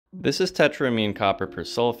This is Tetraamine Copper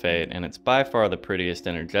Persulfate, and it's by far the prettiest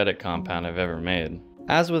energetic compound I've ever made.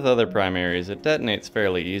 As with other primaries, it detonates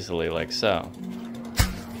fairly easily like so.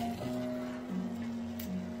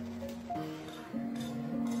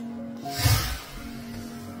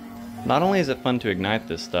 Not only is it fun to ignite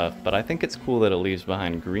this stuff, but I think it's cool that it leaves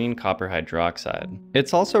behind green copper hydroxide.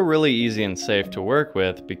 It's also really easy and safe to work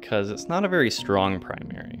with because it's not a very strong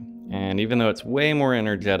primary. And even though it's way more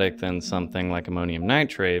energetic than something like ammonium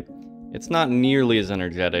nitrate, it's not nearly as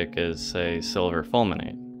energetic as, say, silver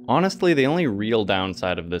fulminate. Honestly, the only real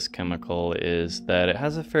downside of this chemical is that it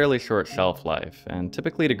has a fairly short shelf life, and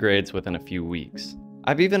typically degrades within a few weeks.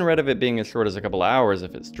 I've even read of it being as short as a couple hours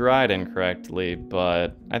if it's dried incorrectly,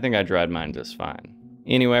 but I think I dried mine just fine.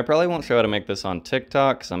 Anyway, I probably won't show how to make this on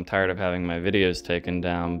TikTok because I'm tired of having my videos taken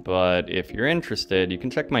down, but if you're interested, you can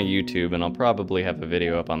check my YouTube and I'll probably have a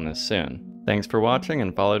video up on this soon. Thanks for watching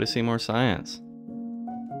and follow to see more science.